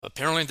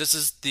apparently, this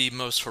is the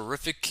most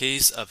horrific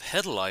case of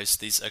head lice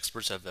these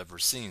experts have ever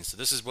seen. So,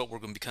 this is what we're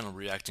going to be kind of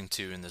reacting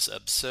to in this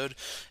episode.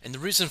 And the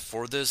reason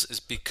for this is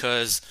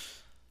because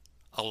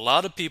a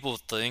lot of people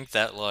think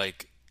that,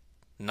 like,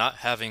 not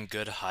having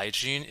good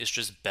hygiene is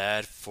just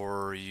bad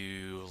for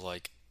you,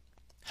 like,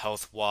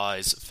 health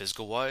wise,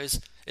 physical wise.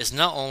 It's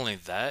not only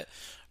that,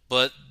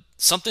 but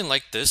something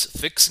like this,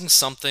 fixing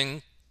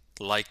something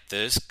like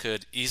this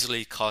could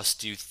easily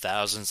cost you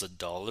thousands of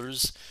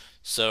dollars.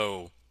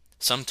 So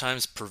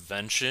sometimes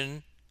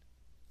prevention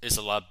is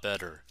a lot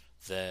better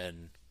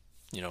than,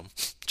 you know,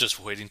 just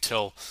waiting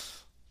till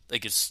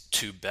it gets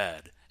too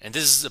bad. And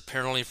this is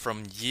apparently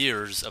from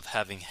years of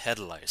having head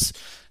lice.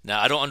 Now,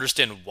 I don't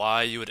understand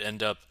why you would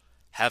end up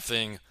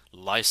having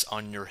lice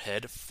on your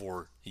head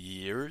for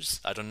years.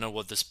 I don't know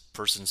what this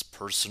person's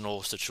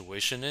personal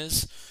situation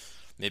is.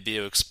 Maybe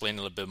I'll explain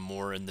a little bit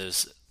more in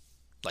this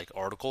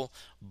article.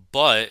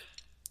 But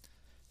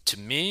to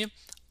me,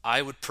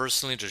 I would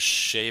personally just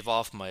shave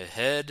off my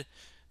head,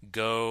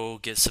 go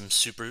get some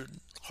super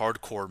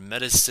hardcore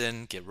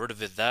medicine, get rid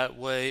of it that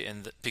way,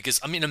 and because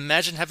I mean,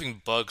 imagine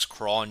having bugs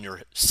crawl on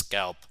your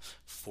scalp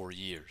for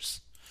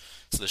years.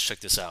 So let's check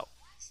this out.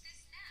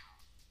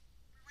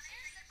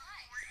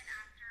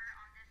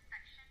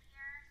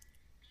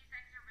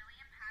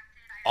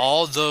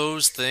 All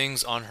those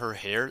things on her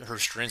hair, her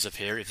strands of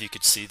hair, if you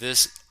could see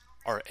this,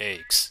 are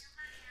eggs.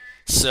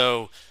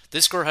 So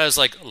this girl has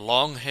like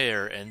long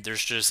hair, and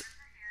there's just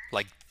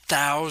like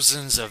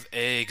thousands of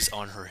eggs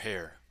on her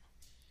hair.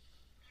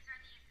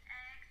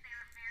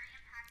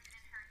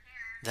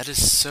 That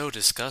is so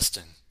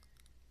disgusting.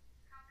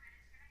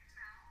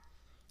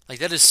 Like,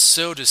 that is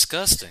so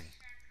disgusting.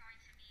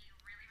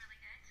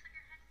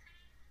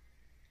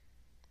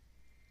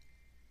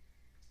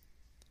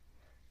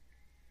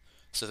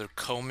 So they're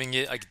combing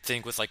it, I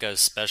think, with like a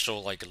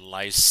special like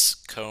lice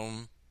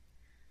comb.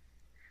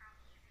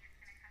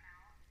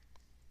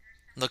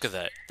 Look at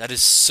that. That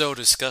is so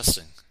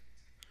disgusting.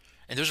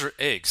 And those are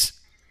eggs.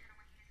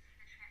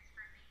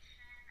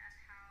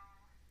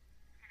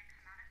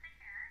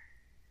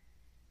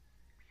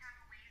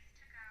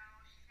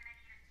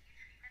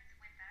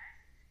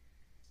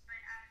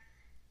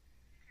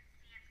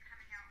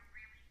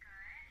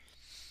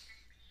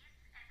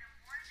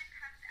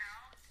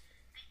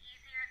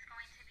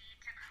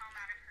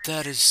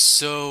 That is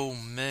so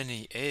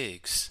many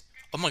eggs.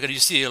 Oh my god, you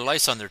see a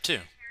lice on there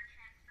too.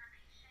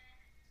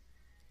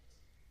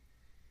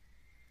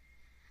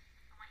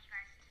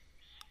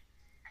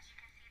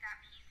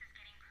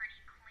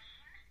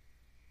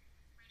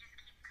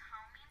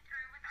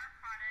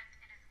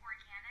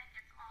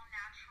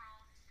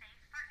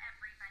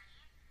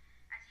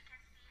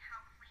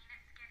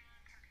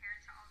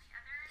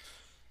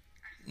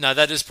 Now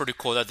that is pretty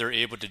cool that they're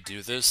able to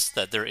do this,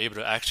 that they're able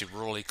to actually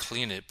really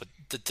clean it. But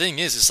the thing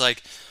is, it's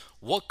like,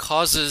 what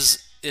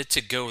causes it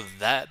to go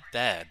that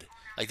bad?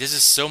 Like, this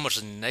is so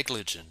much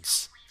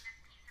negligence.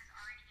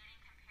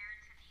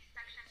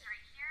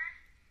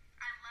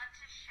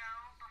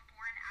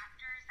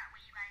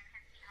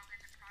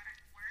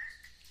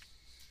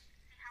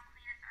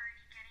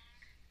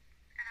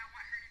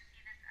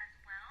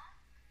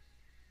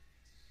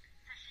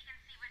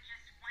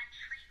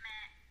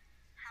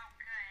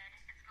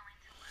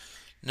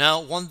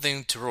 Now, one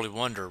thing to really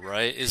wonder,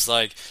 right, is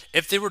like,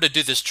 if they were to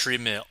do this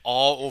treatment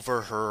all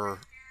over her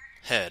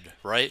head,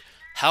 right?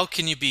 How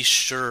can you be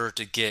sure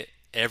to get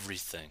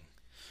everything?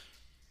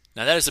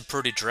 Now, that is a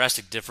pretty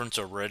drastic difference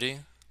already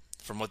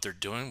from what they're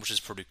doing, which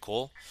is pretty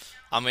cool.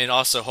 I mean,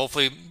 also,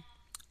 hopefully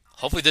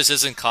this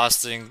isn't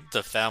costing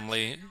the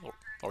family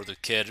or the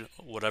kid,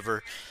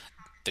 whatever,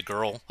 the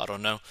girl, I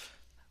don't know,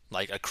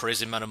 like a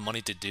crazy amount of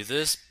money to do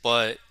this,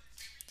 but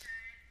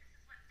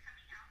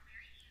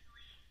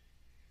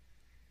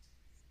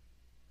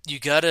you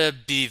gotta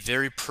be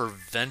very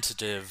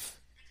preventative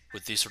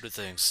with these sort of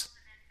things.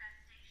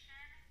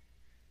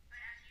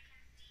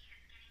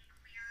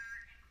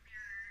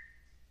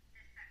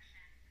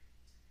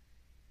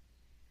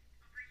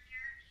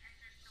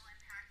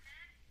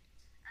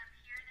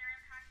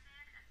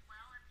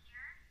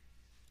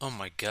 Oh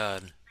my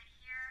god.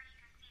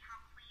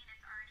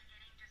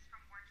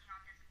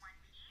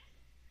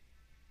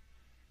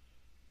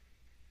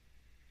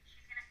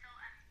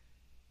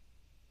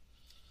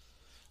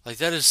 Like,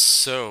 that is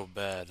so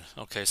bad.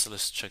 Okay, so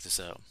let's check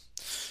this out.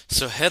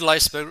 So head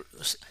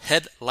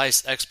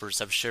lice experts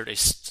have shared a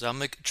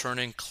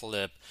stomach-churning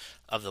clip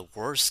of the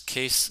worst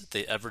case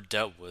they ever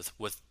dealt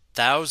with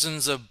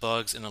thousands of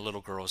bugs in a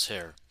little girl's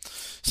hair.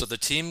 So the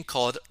team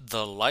called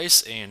the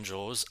Lice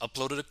Angels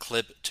uploaded a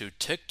clip to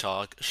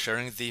TikTok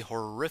sharing the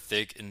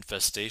horrific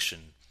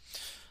infestation.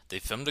 They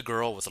filmed a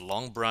girl with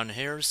long brown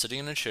hair sitting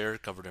in a chair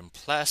covered in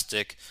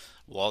plastic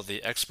while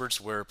the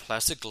experts wear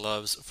plastic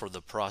gloves for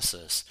the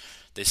process.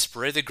 They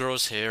spray the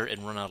girl's hair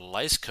and run a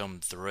lice comb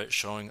through it,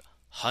 showing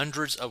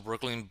hundreds of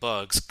wriggling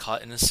bugs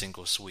caught in a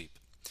single sweep.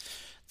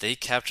 They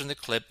captioned the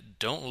clip,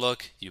 "Don't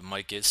look, you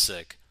might get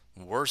sick.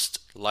 Worst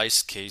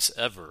lice case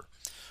ever."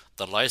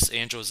 The Lice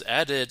Angels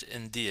added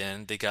in the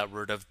end they got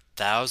rid of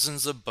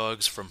thousands of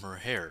bugs from her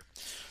hair.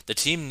 The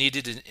team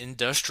needed an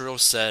industrial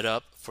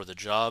setup for the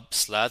job,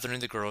 slathering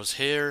the girl's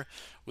hair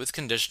with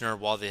conditioner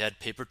while they had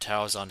paper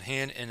towels on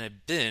hand and a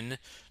bin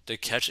to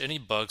catch any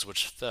bugs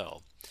which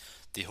fell.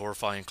 The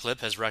horrifying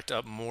clip has racked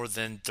up more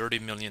than 30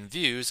 million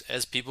views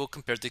as people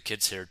compared the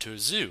kid's hair to a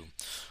zoo.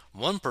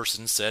 One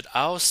person said,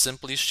 "I'll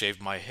simply shave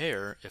my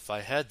hair if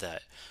I had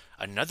that."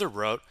 Another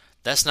wrote,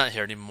 "That's not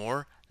hair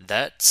anymore,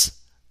 that's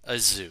a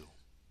zoo."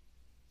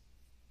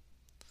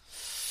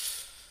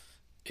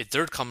 A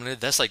third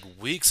commented, "That's like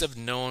weeks of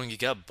knowing you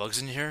got bugs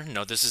in here."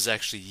 No, this is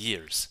actually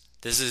years.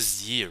 This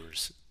is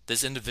years.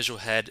 This individual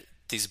had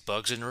these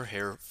bugs in her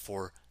hair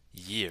for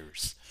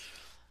years.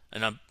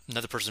 And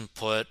another person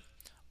put,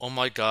 "Oh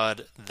my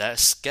god, that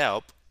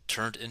scalp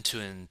turned into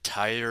an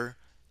entire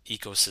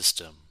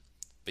ecosystem."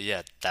 But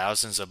yeah,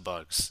 thousands of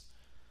bugs.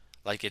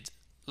 Like it,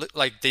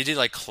 like they did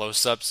like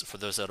close-ups for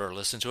those that are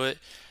listening to it.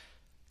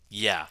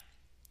 Yeah.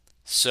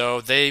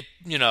 So they,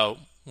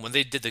 when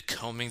they did the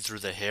combing through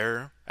the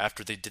hair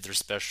after they did their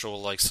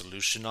special like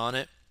solution on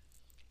it,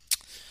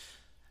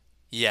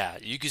 yeah,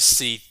 you could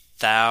see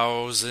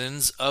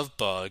thousands of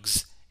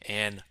bugs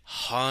and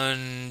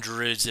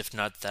hundreds, if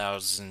not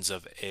thousands,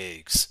 of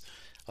eggs.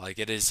 Like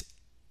it is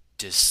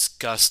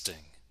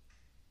disgusting.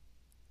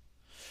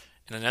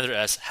 And another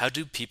asks, how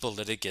do people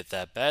let it get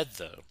that bad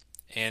though?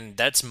 And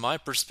that's my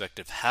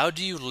perspective. How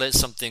do you let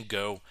something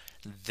go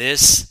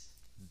this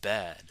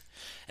bad?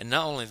 And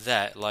not only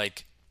that,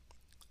 like,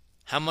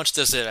 how much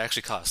does it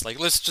actually cost? Like,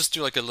 let's just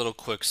do like a little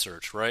quick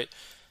search, right?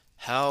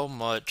 How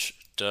much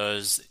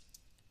does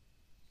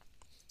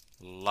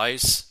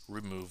lice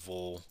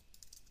removal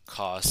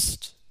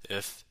cost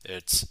if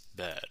it's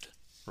bad?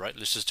 Right?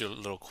 Let's just do a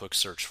little quick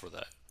search for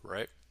that,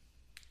 right?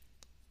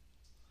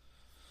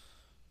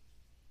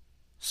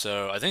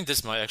 So I think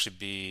this might actually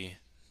be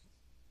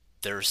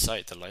their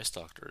site, the lice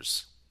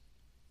doctors.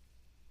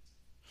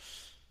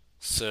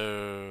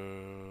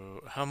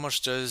 So, how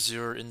much does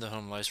your in the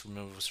home lice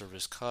removal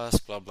service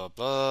cost? Blah, blah,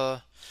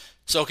 blah.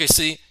 So, okay,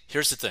 see,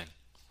 here's the thing,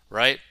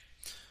 right?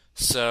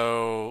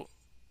 So,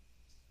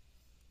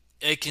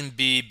 it can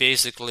be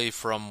basically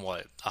from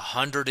what?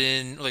 100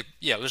 in, like,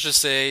 yeah, let's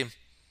just say,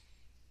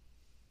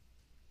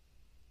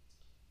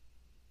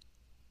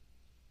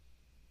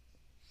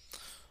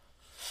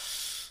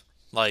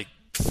 like,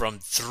 from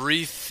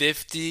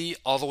 350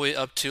 all the way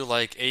up to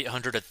like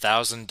 800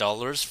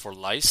 $1,000 for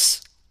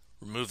lice,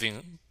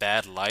 removing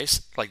bad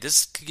lice. Like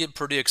this could get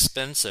pretty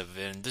expensive,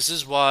 and this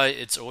is why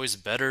it's always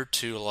better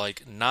to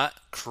like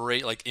not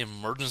create like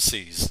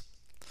emergencies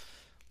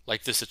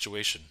like this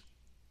situation.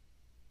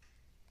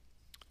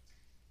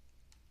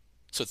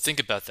 So think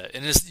about that,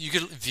 and you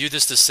could view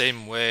this the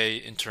same way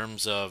in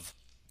terms of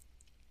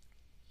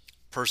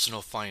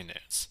personal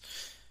finance.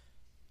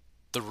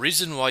 The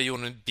reason why you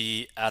want to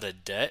be out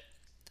of debt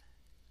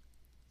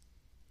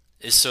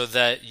is so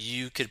that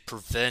you could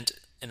prevent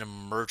an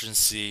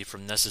emergency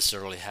from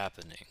necessarily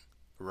happening,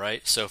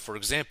 right? So, for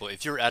example,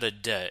 if you're out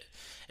of debt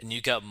and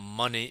you got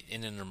money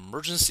in an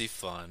emergency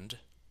fund,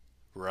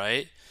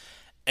 right?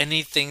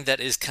 Anything that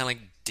is kind of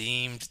like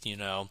deemed,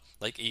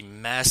 like a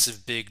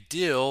massive big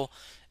deal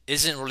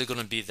isn't really going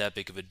to be that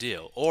big of a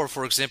deal. Or,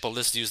 for example,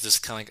 let's use this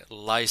kind of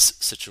like lice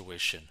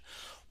situation.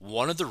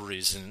 One of the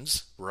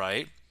reasons,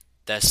 right,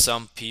 that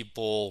some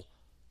people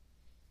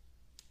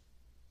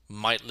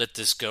might let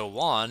this go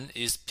on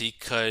is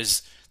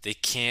because they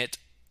can't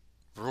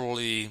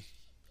really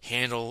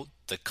handle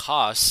the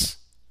costs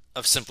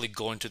of simply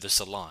going to the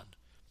salon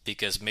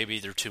because maybe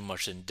they're too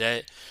much in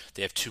debt,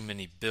 they have too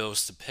many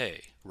bills to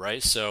pay,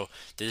 right? So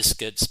this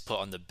gets put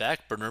on the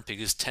back burner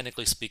because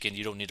technically speaking,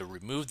 you don't need to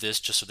remove this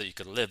just so that you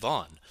can live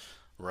on,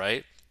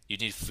 right? You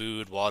need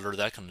food, water,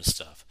 that kind of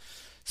stuff.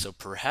 So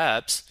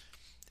perhaps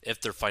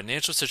if their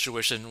financial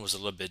situation was a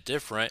little bit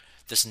different,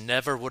 this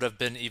never would have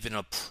been even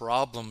a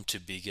problem to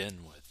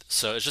begin with.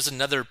 So it's just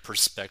another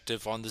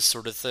perspective on this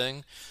sort of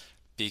thing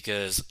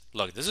because,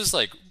 look, this is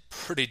like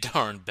pretty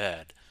darn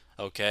bad,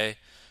 okay?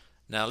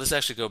 Now let's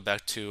actually go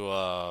back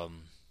to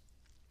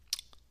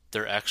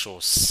their actual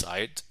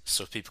site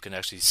so people can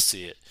actually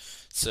see it.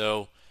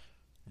 So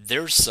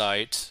their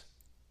site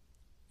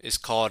is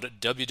called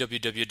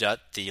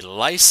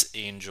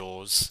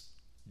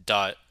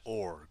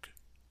www.theliceangels.org.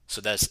 So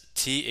that's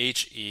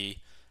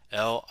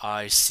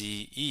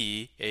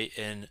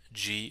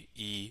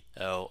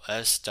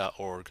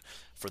THELICEANGELS.org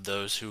for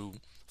those who,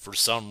 for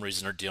some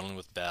reason, are dealing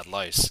with bad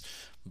lice.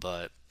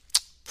 But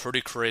pretty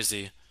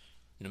crazy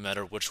no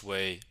matter which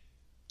way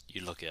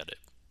you look at it.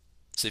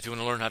 So if you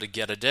want to learn how to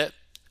get a debt,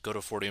 go to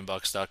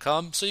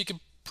 40inbox.com so you can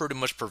pretty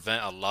much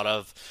prevent a lot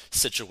of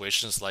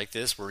situations like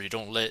this where you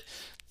don't let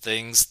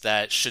things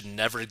that should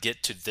never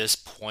get to this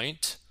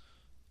point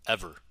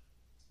ever,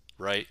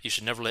 right? You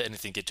should never let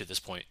anything get to this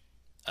point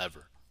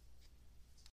ever.